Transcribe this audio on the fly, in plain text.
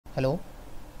Hello.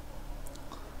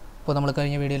 ഇപ്പോൾ നമ്മൾ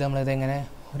കഴിഞ്ഞ വീഡിയോയിൽ നമ്മൾ ഇതെങ്ങനെ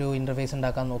ഒരു ഇൻ്റർഫേസ്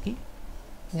ഉണ്ടാക്കാൻ നോക്കി.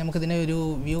 നമുക്ക് ഇതിനെ ഒരു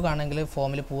വ്യൂ കാണണമെങ്കിൽ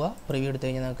ഫോമിൽ പോവുക, പ്രിവ്യൂ എടുത്തു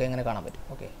കഴിഞ്ഞാൽ നമുക്ക് എങ്ങനെ കാണാൻ പറ്റും.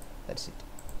 Okay, that's it.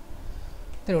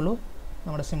 ഇത്രയേ ഉള്ളൂ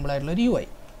നമ്മുടെ സിമ്പിളായിട്ടുള്ള ഒരു UI.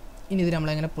 ഇനി ഇത്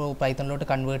നമ്മളെങ്ങനെ പൈത്തണിലോട്ട്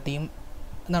കൺവേർട്ട് ചെയ്യും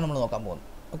എന്നാണ് നമ്മൾ നോക്കാൻ പോകുന്നത്.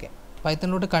 ഓക്കെ,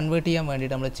 പൈത്തണിലോട്ട് കൺവേർട്ട് ചെയ്യാൻ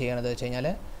വേണ്ടിയിട്ട് നമ്മൾ ചെയ്യണത് വെച്ച് കഴിഞ്ഞാൽ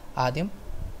ആദ്യം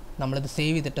നമ്മളിത്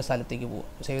സേവ് ചെയ്തിട്ട സ്ഥലത്തേക്ക് പോകും.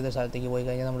 സേവ് ചെയ്ത സ്ഥലത്തേക്ക് പോയി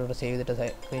കഴിഞ്ഞാൽ നമ്മളിവിടെ സേവ് ചെയ്തിട്ട്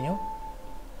കഴിഞ്ഞു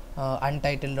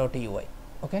untitled.ui.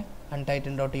 ഓക്കെ,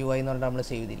 untitled.ui എന്ന് പറഞ്ഞാൽ നമ്മൾ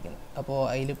സേവ് ചെയ്തിരിക്കുന്നത്. അപ്പോൾ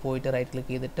അതിൽ പോയിട്ട് റൈറ്റ്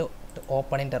ക്ലിക്ക് ചെയ്തിട്ട്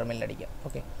ഓപ്പൺ ഇൻ ടെർമിനൽ അടിക്കുക.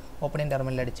 ഓക്കെ, ഓപ്പൺ ഇൻ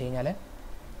ടെർമിനൽ അടിച്ച് കഴിഞ്ഞാൽ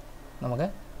നമുക്ക്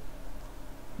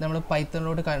നമ്മൾ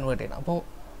പൈത്തണിലോട്ട് കൺവേർട്ട് ചെയ്യണം. അപ്പോൾ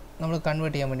നമ്മൾ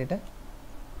കൺവേർട്ട് ചെയ്യാൻ വേണ്ടിയിട്ട്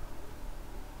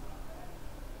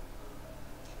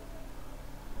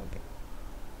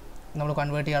നമ്മൾ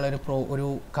കൺവേർട്ട് ചെയ്യാനുള്ള ഒരു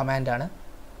കമാൻഡാണ്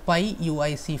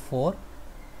PyUIC4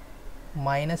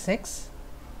 -x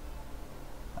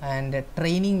and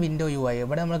training window UI.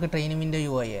 ഇവിടെ നമുക്ക് ട്രെയിനിങ് വിൻഡോ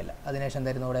UI അല്ല, അതിനുശേഷം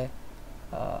എന്തായിരുന്നു ഇവിടെ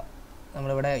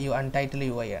നമ്മളിവിടെ അൺടൈറ്റിൽഡ്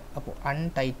UI ആണ്. അപ്പോൾ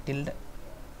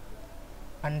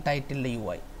അൺടൈറ്റിൽഡ്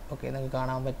UI. ഓക്കെ, നിങ്ങൾക്ക്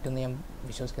കാണാൻ പറ്റുമെന്ന് ഞാൻ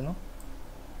വിശ്വസിക്കുന്നു.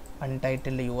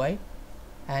 അൺടൈറ്റിൽഡ് UI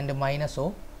ആൻഡ് -o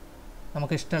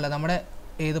നമുക്ക് ഇഷ്ടമുള്ള നമ്മുടെ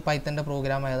ഏത് പൈത്തൻ്റെ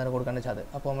പ്രോഗ്രാം ഏതാണ് കൊടുക്കേണ്ടത് വെച്ചാൽ അത്.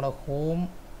 അപ്പോൾ നമ്മുടെ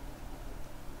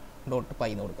home.py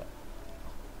എന്ന് കൊടുക്കുക.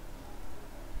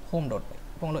 home.py.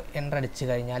 അപ്പോൾ നമ്മൾ എൻ്റർ അടിച്ച്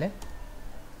കഴിഞ്ഞാൽ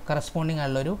കറസ്പോണ്ടിങ്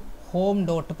ആയിട്ടുള്ളൊരു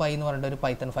home.py എന്ന് പറഞ്ഞിട്ടൊരു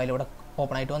പൈത്തൺ ഫയൽ ഇവിടെ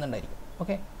ഓപ്പൺ ആയിട്ട് വന്നിട്ടുണ്ടായിരിക്കും.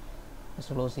 ഓക്കെ,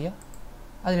 ജസ്റ്റ് ക്ലോസ് ചെയ്യുക.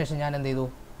 അതിനുശേഷം ഞാൻ എന്ത് ചെയ്തു,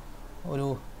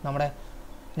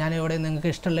 ഞാനിവിടെ നിങ്ങൾക്ക്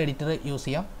ഇഷ്ടമുള്ള എഡിറ്റർ യൂസ്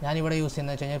ചെയ്യാം. ഞാനിവിടെ യൂസ്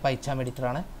ചെയ്യുന്നത് വെച്ച് കഴിഞ്ഞാൽ പൈച്ചാം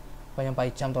എഡിറ്ററാണ്. അപ്പോൾ ഞാൻ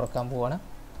പൈച്ചാം തുറക്കാൻ പോവാണ്.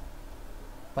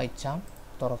 പൈച്ചാം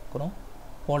തുറക്കുന്നു.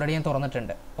 ഓൾറെഡി ഞാൻ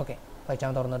തുറന്നിട്ടുണ്ട്. ഓക്കെ,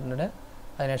 പൈച്ചാം തുറന്നിട്ടുണ്ട്.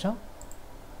 അതിനുശേഷം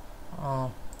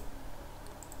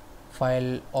ഫയൽ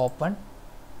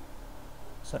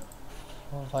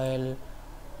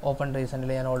ഓപ്പൺ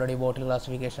റീസെൻ്റിൽ ഞാൻ ഓൾറെഡി ബോട്ടിൽ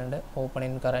ക്ലാസിഫിക്കേഷൻ ഉണ്ട്. Open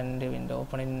in current window,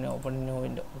 open in new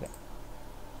window. Okay,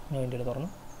 new വിൻഡോയിൽ തുറന്നു.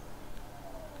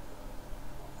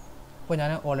 അപ്പോൾ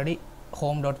ഞാൻ ഓൾറെഡി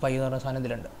home.py എന്ന് പറഞ്ഞ സാധനം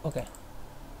ഇതിലുണ്ട്. ഓക്കെ,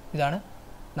 ഇതാണ്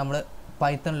നമ്മൾ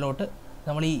പൈത്തണിലോട്ട്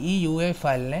നമ്മൾ ഈ UI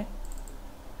ഫയലിനെ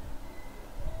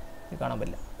കാണാൻ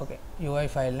പറ്റില്ല. ഓക്കെ, UI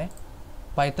ഫയലിനെ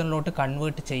പൈത്തണിലോട്ട്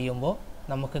കൺവേർട്ട് ചെയ്യുമ്പോൾ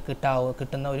നമുക്ക്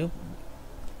കിട്ടുന്ന ഒരു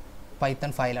പൈത്തൺ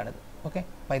ഫയലാണിത്. Okay,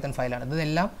 Python ഫയലാണ്.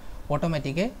 ഇതെല്ലാം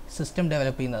ഓട്ടോമാറ്റിക് സിസ്റ്റം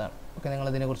ഡെവലപ്പ് ചെയ്യുന്നതാണ്. ഓക്കെ,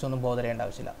 നിങ്ങളിതിനെക്കുറിച്ചൊന്നും ബോധർ ചെയ്യേണ്ട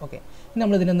ആവശ്യമില്ല. ഓക്കെ, ഇനി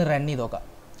നമ്മളിതിനൊന്ന് റൺ ചെയ്ത് നോക്കാം.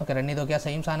 ഓക്കെ, റൺ ചെയ്ത് നോക്കിയാൽ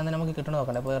സെയിം സാധനം തന്നെ നമുക്ക് കിട്ടണം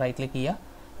നോക്കണ്ട. അപ്പോൾ റൈറ്റ് ക്ലിക്ക് ചെയ്യുക,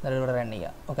 എന്നിട്ട് ഇവിടെ റൺ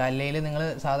ചെയ്യുക. ഓക്കെ, അല്ലെങ്കിൽ നിങ്ങൾ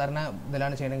സാധാരണ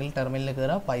ഇതിലാണ് ചെയ്യണമെങ്കിൽ ടെർമിനലിൽ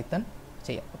കയറുക, പൈത്തൺ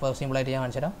ചെയ്യുക. അപ്പോൾ സിമ്പിളായിട്ട് ഞാൻ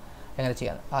കാണിച്ചു തരാം എങ്ങനെ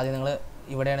ചെയ്യാം. ആദ്യം നിങ്ങൾ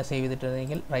ഇവിടെയാണ് സേവ്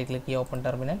ചെയ്തിട്ടുണ്ടെങ്കിൽ റൈറ്റ് ക്ലിക്ക് ചെയ്യുക, ഓപ്പൺ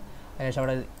ടെർമിനൽ. അതിനുശേഷം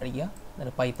അവിടെ അടിക്കുക,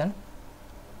 എന്നിട്ട്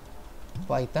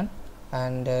പൈത്തൺ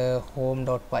ആൻഡ്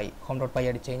home.py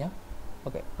അടിച്ചു കഴിഞ്ഞാൽ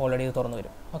ഓക്കെ ഓൾറെഡി ഇത് തുറന്നു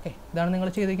വരും. ഓക്കെ, ഇതാണ് നിങ്ങൾ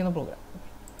ചെയ്തിരിക്കുന്ന പ്രോഗ്രാം. ഓക്കെ,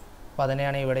 അപ്പോൾ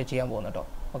അതിനെയാണ് ഇവിടെ ചെയ്യാൻ പോകുന്നത് കേട്ടോ.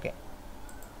 ഓക്കെ,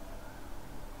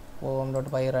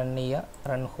 home.py റൺ ചെയ്യുക,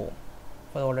 റൺ ഹോം.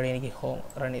 അപ്പോൾ ഓൾറെഡി എനിക്ക് ഹോം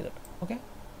റൺ ചെയ്തിട്ട്. ഓക്കെ,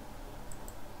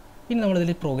 ഇനി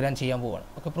നമ്മളിതിൽ പ്രോഗ്രാം ചെയ്യാൻ പോവുകയാണ്.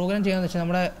 ഓക്കെ, പ്രോഗ്രാം ചെയ്യാമെന്ന് വെച്ചാൽ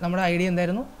നമ്മുടെ ഐഡിയ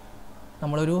എന്തായിരുന്നു,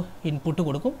 നമ്മളൊരു ഇൻപുട്ട്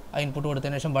കൊടുക്കും. ആ ഇൻപുട്ട്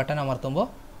കൊടുത്തതിന് ശേഷം ബട്ടൺ അമർത്തുമ്പോൾ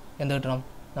എന്ത് കിട്ടണം,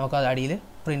 നമുക്കത് അടിയിൽ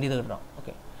പ്രിൻറ്റ് ചെയ്ത് കിട്ടണം.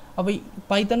 ഓക്കെ, അപ്പോൾ ഈ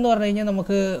പൈത്തൺ എന്ന് പറഞ്ഞു കഴിഞ്ഞാൽ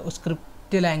നമുക്ക്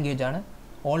സ്ക്രിപ്റ്റ് ലാംഗ്വേജ് ആണ്.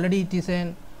 Already it is N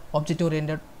object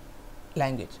oriented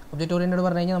language. Object oriented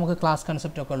പറഞ്ഞു കഴിഞ്ഞാൽ നമുക്ക് ക്ലാസ്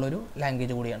കൺസെപ്റ്റൊക്കെ ഉള്ളൊരു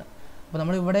ലാംഗ്വേജ് കൂടിയാണ്. അപ്പോൾ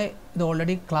നമ്മളിവിടെ ഇത്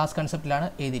ഓൾറെഡി ക്ലാസ് കൺസെപ്റ്റിലാണ്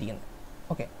എഴുതിയിരിക്കുന്നത്.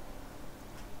 ഓക്കെ,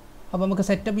 അപ്പോൾ നമുക്ക്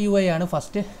സെറ്റപ്പ് UI ആണ്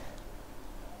ഫസ്റ്റ്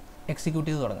എക്സിക്യൂട്ട്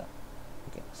ചെയ്ത് തുടങ്ങുക.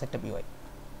 ഓക്കെ, സെറ്റപ്പ് UI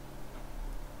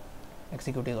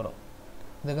എക്സിക്യൂട്ട് ചെയ്ത് തുടങ്ങും.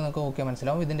 ഇതൊക്കെ നമുക്ക് ഓക്കെ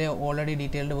മനസ്സിലാവും. ഇതിൻ്റെ ഓൾറെഡി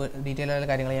ഡീറ്റെയിൽഡ്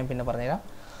കാര്യങ്ങൾ ഞാൻ പിന്നെ പറഞ്ഞുതരാം.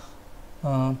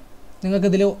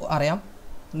 നിങ്ങൾക്കിതിൽ അറിയാം,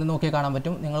 ഇത് നോക്കിയാൽ കാണാൻ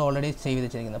പറ്റും. നിങ്ങൾ ഓൾറെഡി സേവ് ചെയ്ത്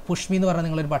വെച്ചിരിക്കുന്നത് പുഷ്മി എന്ന് പറഞ്ഞാൽ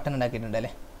നിങ്ങളൊരു ബട്ടൺ ഉണ്ടാക്കിയിട്ടുണ്ട്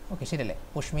അല്ലേ. ഓക്കെ, ശരിയല്ലേ,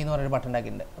 പുഷ്മി എന്ന് പറഞ്ഞൊരു ബട്ടൺ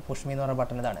ഉണ്ടാക്കിയിട്ടുണ്ട്. പുഷ്മി എന്ന് പറഞ്ഞ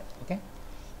ബട്ടൺ ഇതാണ്. ഓക്കെ,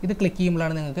 ഇത് ക്ലിക്ക്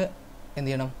ചെയ്യുമ്പോഴാണ് നിങ്ങൾക്ക് എന്ത്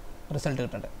ചെയ്യണം, റിസൾട്ട്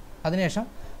കിട്ടേണ്ടത്. അതിനുശേഷം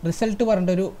റിസൾട്ട്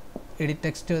പറഞ്ഞിട്ടൊരു എഡിറ്റ്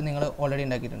ടെക്സ്റ്റ് നിങ്ങൾ ഓൾറെഡി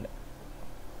ഉണ്ടാക്കിയിട്ടുണ്ട്.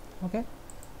 ഓക്കെ,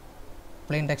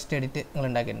 പ്ലെയിൻ ടെക്സ്റ്റ് എഡിറ്റ് നിങ്ങൾ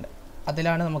ഉണ്ടാക്കിയിട്ടുണ്ട്.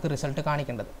 അതിലാണ് നമുക്ക് റിസൾട്ട്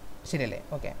കാണിക്കേണ്ടത്. ശരിയല്ലേ.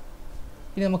 ഓക്കെ,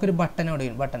 ഇനി നമുക്കൊരു ബട്ടൺ ഉണ്ട്.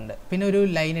 പിന്നെ ഒരു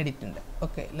ലൈൻ എഡിറ്റ് ഉണ്ട്.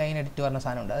 ഓക്കെ, ലൈൻ എഡിറ്റ് പറഞ്ഞ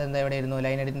സാധനമുണ്ട്. അതെന്താ എവിടെയായിരുന്നു,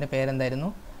 ലൈൻ എഡിറ്റിൻ്റെ പേരെന്തായിരുന്നു,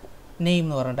 നെയിം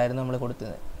എന്ന് പറഞ്ഞിട്ടായിരുന്നു നമ്മൾ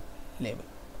കൊടുത്തത് ലേബിൾ.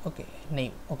 Okay,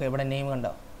 name. ഓക്കെ, ഇവിടെ നെയിം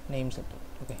കണ്ടോ, name set.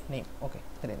 Okay, name. Okay,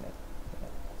 ഇത്രയും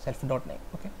self.name.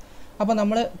 ഓക്കെ, അപ്പോൾ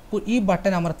നമ്മൾ ഈ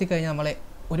ബട്ടൺ അമർത്തി കഴിഞ്ഞാൽ നമ്മളെ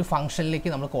ഒരു ഫംഗ്ഷനിലേക്ക്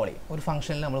നമ്മൾ കോൾ ചെയ്യും. ഒരു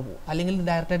ഫംഗ്ഷനിൽ നമ്മൾ പോകും. അല്ലെങ്കിൽ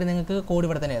ഡയറക്റ്റായിട്ട് നിങ്ങൾക്ക് കോഡ്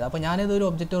ഇവിടെ തന്നെ എഴുതാം. അപ്പോൾ ഞാനിതൊരു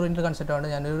ഒബ്ജക്റ്റ് ഓറിയൻറ്റഡ് കൺസെപ്റ്റാണ്,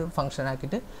 ഞാനൊരു ഫംഗ്ഷൻ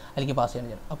ആക്കിയിട്ട് അതിലേക്ക് പാസ്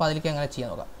ചെയ്യണം. അപ്പോൾ അതിലേക്ക് എങ്ങനെ ചെയ്യാൻ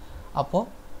നോക്കാം. അപ്പോൾ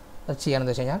അത്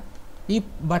ചെയ്യണമെന്ന് വെച്ച് കഴിഞ്ഞാൽ ഈ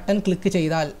ബട്ടൺ ക്ലിക്ക്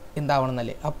ചെയ്താൽ എന്താവണം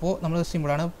എന്നല്ലേ. അപ്പോൾ നമ്മൾ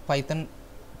സിമ്പിളാണ്, പൈത്തൺ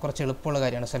കുറച്ച് എളുപ്പമുള്ള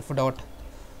കാര്യമാണ്.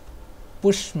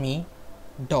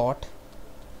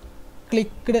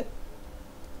 self.pushme.clicked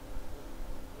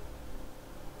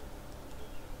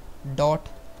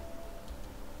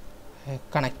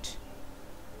connect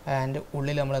and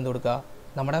ഉള്ളിൽ നമ്മൾ എന്ത് കൊടുക്കുക,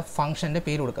 നമ്മുടെ ഫംഗ്ഷൻ്റെ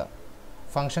പേര് കൊടുക്കുക.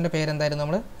 ഫംഗ്ഷൻ്റെ പേര് എന്തായിരുന്നു,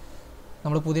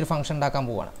 നമ്മൾ പുതിയൊരു ഫംഗ്ഷൻ ഉണ്ടാക്കാൻ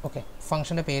പോവുകയാണ്. ഓക്കെ,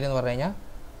 ഫംഗ്ഷൻ്റെ പേര് എന്ന് പറഞ്ഞു കഴിഞ്ഞാൽ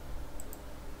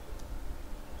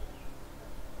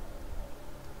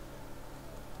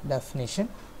definition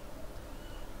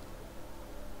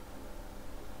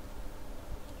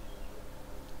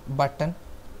button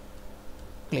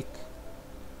click.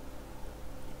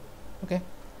 Okay,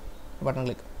 button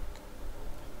click.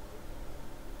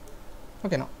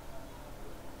 ഓക്കെയാണോ?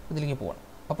 ഇതിലേക്ക് പോകണം.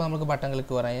 അപ്പോൾ നമുക്ക് ബട്ടൺ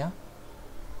ക്ലിക്ക് പറഞ്ഞു കഴിഞ്ഞാൽ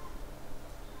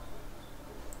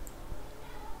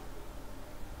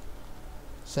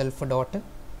self dot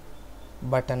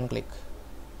button click.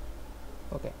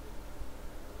 Okay,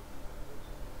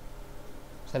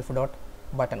 self dot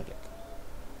button click.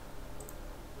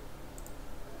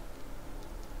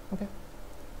 Okay,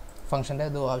 ഫംഗ്ഷൻ്റെ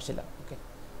ഇത് ആവശ്യമില്ല. ഓക്കെ,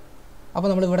 അപ്പോൾ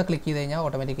നമ്മളിവിടെ ക്ലിക്ക് ചെയ്ത് കഴിഞ്ഞാൽ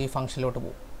ഓട്ടോമാറ്റിക്കലി ഫംഗ്ഷനിലോട്ട്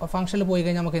പോകും. അപ്പോൾ ഫംഗ്ഷനിൽ പോയി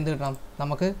കഴിഞ്ഞാൽ നമുക്ക് എന്ത് കിട്ടണം?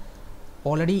 നമുക്ക്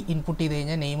ഓൾറെഡി ഇൻപുട്ട് ചെയ്ത്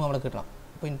കഴിഞ്ഞാൽ നെയിം നമ്മൾ കിട്ടണം.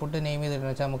 അപ്പോൾ ഇൻപുട്ട് നെയിം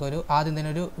ചെയ്തിട്ടെന്ന് വെച്ചാൽ നമുക്കൊരു ആദ്യം തന്നെ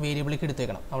ഒരു വേരിയബിളിലേക്ക്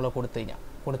എടുത്തേക്കണം. നമ്മൾ കൊടുത്തു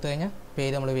കഴിഞ്ഞാൽ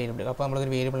പേര് നമ്മൾ വേരിയബിൾ. അപ്പോൾ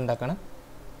നമ്മളൊരു വേരിയബിൾ ഉണ്ടാക്കണം.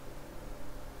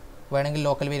 വേണമെങ്കിൽ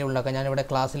ലോക്കൽ വേരിയബിൾ ഉണ്ടാക്കാം. ഞാനിവിടെ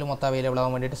ക്ലാസ്സിൽ മൊത്തം അവൈലബിൾ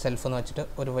ആവാൻ വേണ്ടിയിട്ട് സെൽഫ് എന്ന് വെച്ചിട്ട്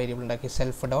ഒരു വേരിയബിൾ ഉണ്ടാക്കി.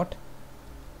 സെൽഫ് ഡോട്ട്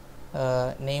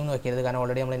നെയിം എന്ന് വെക്കരുത്, കാരണം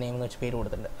ഓൾറെഡി നമ്മൾ നെയിം എന്ന് വെച്ച് പേര്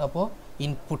കൊടുത്തിട്ടുണ്ട്. അപ്പോൾ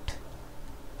ഇൻപുട്ട്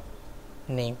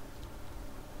നെയിം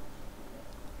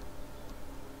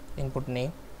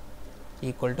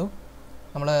ഈക്വൽ ടു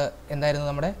നമ്മൾ എന്തായിരുന്നു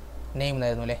നമ്മുടെ നെയിം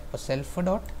എന്നായിരുന്നു അല്ലേ. അപ്പോൾ self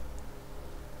dot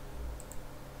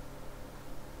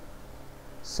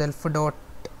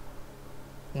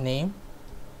name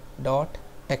dot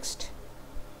text.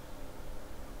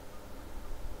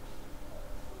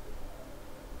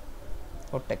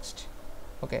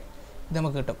 Okay, ഇത്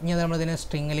നമുക്ക് കിട്ടും. ഇനി അത് നമ്മളിതിനെ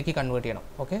സ്ട്രിങ്ങിലേക്ക് കൺവേർട്ട് ചെയ്യണം.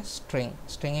 ഓക്കെ,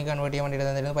 സ്ട്രിങ് കൺവേർട്ട് ചെയ്യാൻ വേണ്ടിയിട്ട്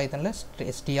എന്തായിരുന്നു പൈത്തണിൽ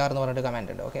str എന്ന് പറഞ്ഞിട്ട്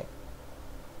കമാൻഡ് ഉണ്ട്. ഓക്കെ,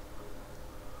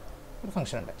 ഒരു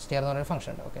ഫംഗ്ഷൻ ഉണ്ട്, str എന്ന് പറഞ്ഞൊരു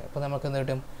ഫംഗ്ഷൻ ഉണ്ട്. ഓക്കെ, അപ്പോൾ നമുക്ക് എന്ത്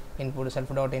കിട്ടും? Input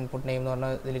self dot input name എന്ന് പറഞ്ഞ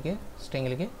ഇതിലേക്ക്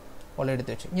സ്ട്രിങ്ങിലേക്ക് ഓൾറെഡി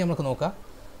എടുത്ത് വെച്ചു. ഇനി നമുക്ക് നോക്കാം,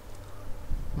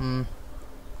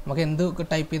 നമുക്ക് എന്ത്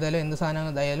ടൈപ്പ് ചെയ്താലും എന്ത് സാധനം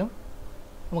ഇതായാലും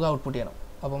നമുക്ക് ഔട്ട്പുട്ട് ചെയ്യണം.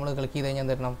 അപ്പോൾ നമ്മൾ ക്ലിക്ക് ചെയ്ത് കഴിഞ്ഞാൽ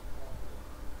എന്ത് കിട്ടണം?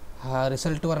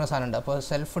 റിസൾട്ട് പറഞ്ഞ സാധനം ഉണ്ട്. അപ്പോൾ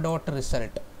സെൽഫ് ഡോട്ട്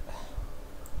റിസൾട്ട്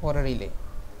ഓൾറെഡി ഇല്ലേ.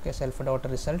 Okay, self dot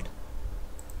result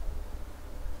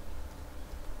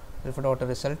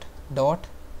dot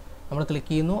നമ്മൾ ക്ലിക്ക്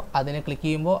ചെയ്യുന്നു. അതിനെ ക്ലിക്ക്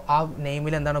ചെയ്യുമ്പോൾ ആ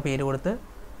നെയിമിൽ എന്താണോ പേര് കൊടുത്ത്,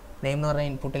 നെയിം എന്ന് പറഞ്ഞാൽ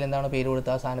ഇൻപുട്ടിൽ എന്താണോ പേര് കൊടുത്ത്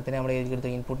ആ സാധനത്തിനെ നമ്മൾ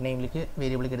എടുത്ത് ഇൻപുട്ട് നെയിമിലേക്ക്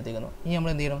വേരിയബിളിലേക്ക് എടുത്തേക്കുന്നു. ഇനി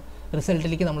നമ്മൾ എന്ത് ചെയ്യണം?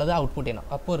 റിസൾട്ടിലേക്ക് നമ്മളത് ഔട്ട്പുട്ട് ചെയ്യണം.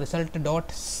 അപ്പോൾ റിസൾട്ട് ഡോട്ട്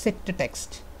സെറ്റ്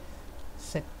ടെക്സ്റ്റ്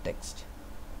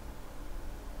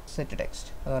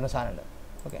എന്ന് പറഞ്ഞ സാധനമുണ്ട്.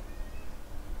 Okay,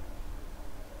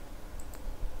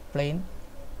 plain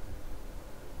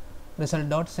result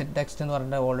dot set text എന്ന്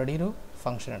പറഞ്ഞിട്ട് ഓൾറെഡി ഒരു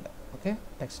ഫംഗ്ഷൻ ഉണ്ട്. ഓക്കെ,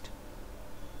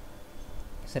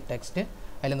 സെറ്റ് ടെക്സ്റ്റ്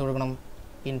അതിലെന്ത് കൊടുക്കണം?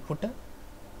 Input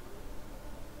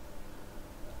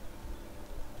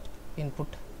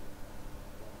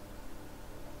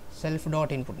self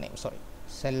dot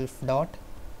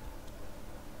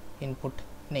input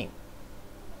name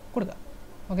കൊടുക്കുക.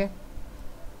 Okay,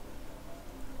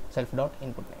 self dot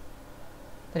input name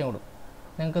തരും കൊടുക്കും.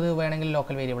 നിങ്ങൾക്കത് വേണമെങ്കിൽ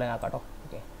ലോക്കൽ വേരിയബിൾ ആക്കാം കേട്ടോ.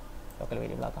 ഓക്കെ, ലോക്കൽ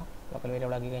വേരിയബിൾ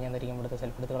ആക്കി കഴിഞ്ഞാൽ എന്തായിരിക്കും? ഇവിടുത്തെ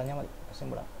സെൽഫ് എടുത്ത് കളഞ്ഞാൽ മതി,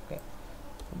 സിമ്പിളാണ്. ഓക്കെ,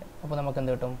 അപ്പോൾ നമുക്ക്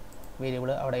എന്ത് കിട്ടും? വേരിയബിൾ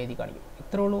അവിടെ എഴുതി കാണിക്കും.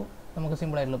 ഇത്രേ ഉള്ളൂ നമുക്ക്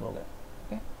സിമ്പിളായിട്ടുള്ള പ്രോഗ്രാം.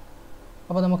 ഓക്കെ,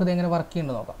 അപ്പോൾ നമുക്കിത് എങ്ങനെ വർക്ക്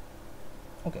ചെയ്യുന്നുണ്ട് നോക്കാം.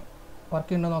 ഓക്കെ, വർക്ക്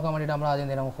ചെയ്യുന്നുണ്ടോ നോക്കാൻ വേണ്ടിയിട്ട് നമ്മൾ ആദ്യം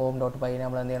എന്ത് ചെയ്യണം? ഹോം ഡോട്ട് പൈനെ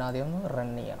നമ്മൾ എന്ത് ചെയ്യണം? ആദ്യം ഒന്ന് റൺ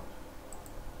ചെയ്യണം.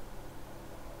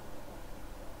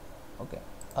 ഓക്കെ,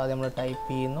 ആദ്യം നമ്മൾ ടൈപ്പ്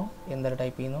ചെയ്യുന്നു. എന്തായാലും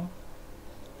ടൈപ്പ് ചെയ്യുന്നു.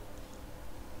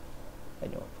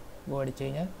 ഗോ അടിച്ചു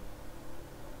കഴിഞ്ഞാൽ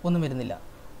ഒന്നും വരുന്നില്ല.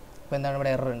 അപ്പോൾ എന്താണ്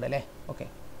ഇവിടെ എറർ ഉണ്ട് അല്ലേ. ഓക്കെ,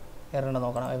 എറർ ഉണ്ടോ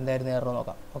നോക്കണം. എന്തായിരുന്നു എറർ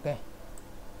നോക്കാം. ഓക്കെ,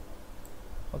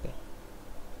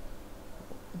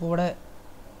 ഇപ്പോൾ ഇവിടെ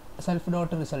സെൽഫ്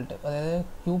ഡോട്ട് റിസൾട്ട്, അതായത്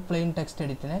Q plain text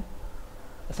എഡിറ്റിന്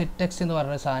set text എന്ന്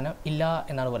പറഞ്ഞൊരു സാധനം ഇല്ല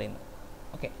എന്നാണ് പറയുന്നത്.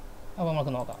 ഓക്കെ, അപ്പോൾ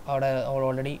നമുക്ക് നോക്കാം. അവിടെ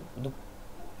ഓൾറെഡി ഇത്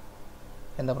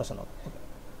എന്താ പ്രശ്നം നോക്കാം.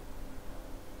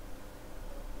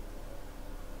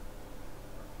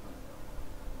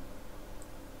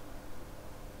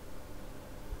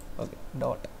 Okay,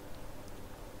 dot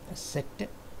set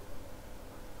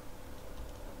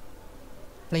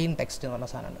plain text എന്ന് പറഞ്ഞ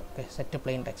സാധനമുണ്ട്. Okay, set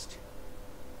plain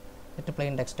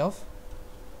text of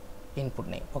input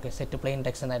name. Okay, set plain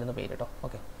text എന്നായിരുന്നു പേര് കേട്ടോ.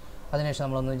 ഓക്കെ, അതിനുശേഷം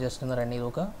നമ്മളൊന്ന് ജസ്റ്റ് ഒന്ന് റൺ ചെയ്ത്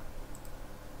നോക്കുക.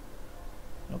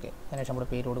 ഓക്കെ, അതിനുശേഷം നമ്മുടെ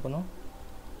പേര് കൊടുക്കുന്നു.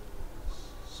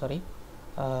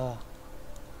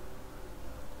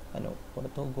 അനൂപ്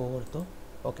കൊടുത്തു, ഗോ കൊടുത്തു.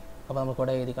 ഓക്കെ, അപ്പോൾ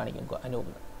നമുക്കിവിടെ എഴുതി കാണിക്കും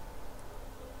അനൂപ്.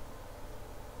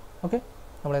 ഓക്കെ,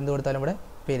 നമ്മൾ എന്ത് കൊടുത്താലും ഇവിടെ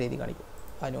പേര് എഴുതി കാണിക്കും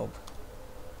അനൂപ്.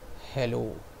 ഹലോ.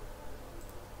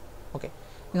 ഓക്കെ,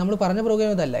 നമ്മൾ പറഞ്ഞ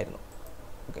പ്രോഗ്രാം ഇതല്ലായിരുന്നു.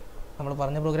 ഓക്കെ, നമ്മൾ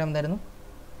പറഞ്ഞ പ്രോഗ്രാം എന്തായിരുന്നു?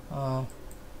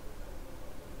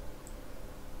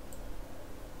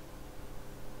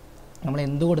 നമ്മൾ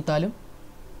എന്ത് കൊടുത്താലും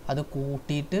അത്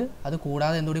കൂട്ടിയിട്ട്, അത്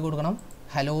കൂടാതെ എന്തുകൂടി കൊടുക്കണം?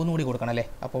 ഹലോ എന്ന് കൂടി കൊടുക്കണം അല്ലേ.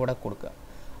 അപ്പോൾ ഇവിടെ കൊടുക്കുക.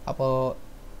 അപ്പോൾ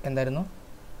എന്തായിരുന്നു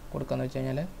കൊടുക്കുകയെന്ന് വെച്ച്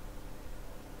കഴിഞ്ഞാൽ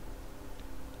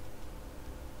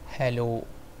ഹലോ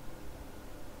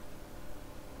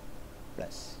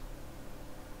പ്ലസ്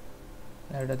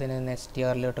എന്നിട്ട് ഇതിനെ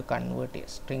നെസ്റ്റ്റിലോട്ട് കൺവേർട്ട്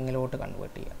ചെയ്യുക, സ്ട്രിങ്ങിലോട്ട്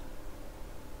കൺവേർട്ട്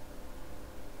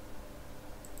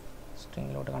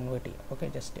ചെയ്യുക, ഓക്കെ.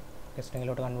 ജസ്റ്റ് ഓക്കെ,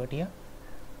 സ്ട്രിങ്ങിലോട്ട് കൺവേർട്ട് ചെയ്യുക.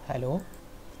 ഹലോ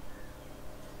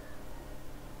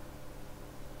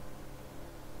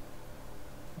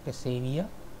ഓക്കെ, സേവ് ചെയ്യുക.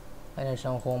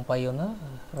 അതിനുശേഷം ഹോം പൈ ഒന്ന്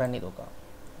റൺ ചെയ്ത് നോക്കുക.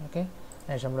 ഓക്കെ,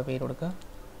 അതിനുശേഷം നമ്മുടെ പേര് കൊടുക്കുക,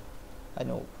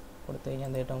 അനൂപ് കൊടുത്തു കഴിഞ്ഞാൽ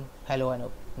എന്ത് കിട്ടും? ഹലോ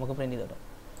അനൂപ് നമുക്ക് പ്രിൻറ്റ് ചെയ്ത് കിട്ടും.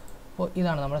 അപ്പോൾ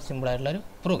ഇതാണ് നമ്മുടെ സിമ്പിളായിട്ടുള്ളൊരു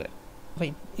പ്രോഗ്രാം. അപ്പോൾ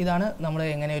ഇതാണ് നമ്മൾ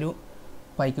എങ്ങനെ ഒരു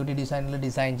PyQt ഡിസൈനിൽ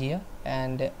ഡിസൈൻ ചെയ്യുക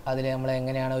ആൻഡ് അതിൽ നമ്മൾ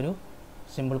എങ്ങനെയാണ് ഒരു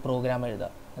സിമ്പിൾ പ്രോഗ്രാം എഴുതുക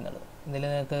എന്നുള്ളത്. ഇതിൽ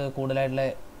നിങ്ങൾക്ക് കൂടുതലായിട്ടുള്ള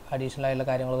അഡീഷണൽ ആയിട്ടുള്ള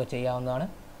കാര്യങ്ങളൊക്കെ ചെയ്യാവുന്നതാണ്.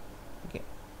 ഓക്കെ,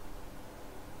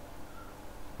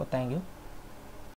 അപ്പോൾ താങ്ക് യു.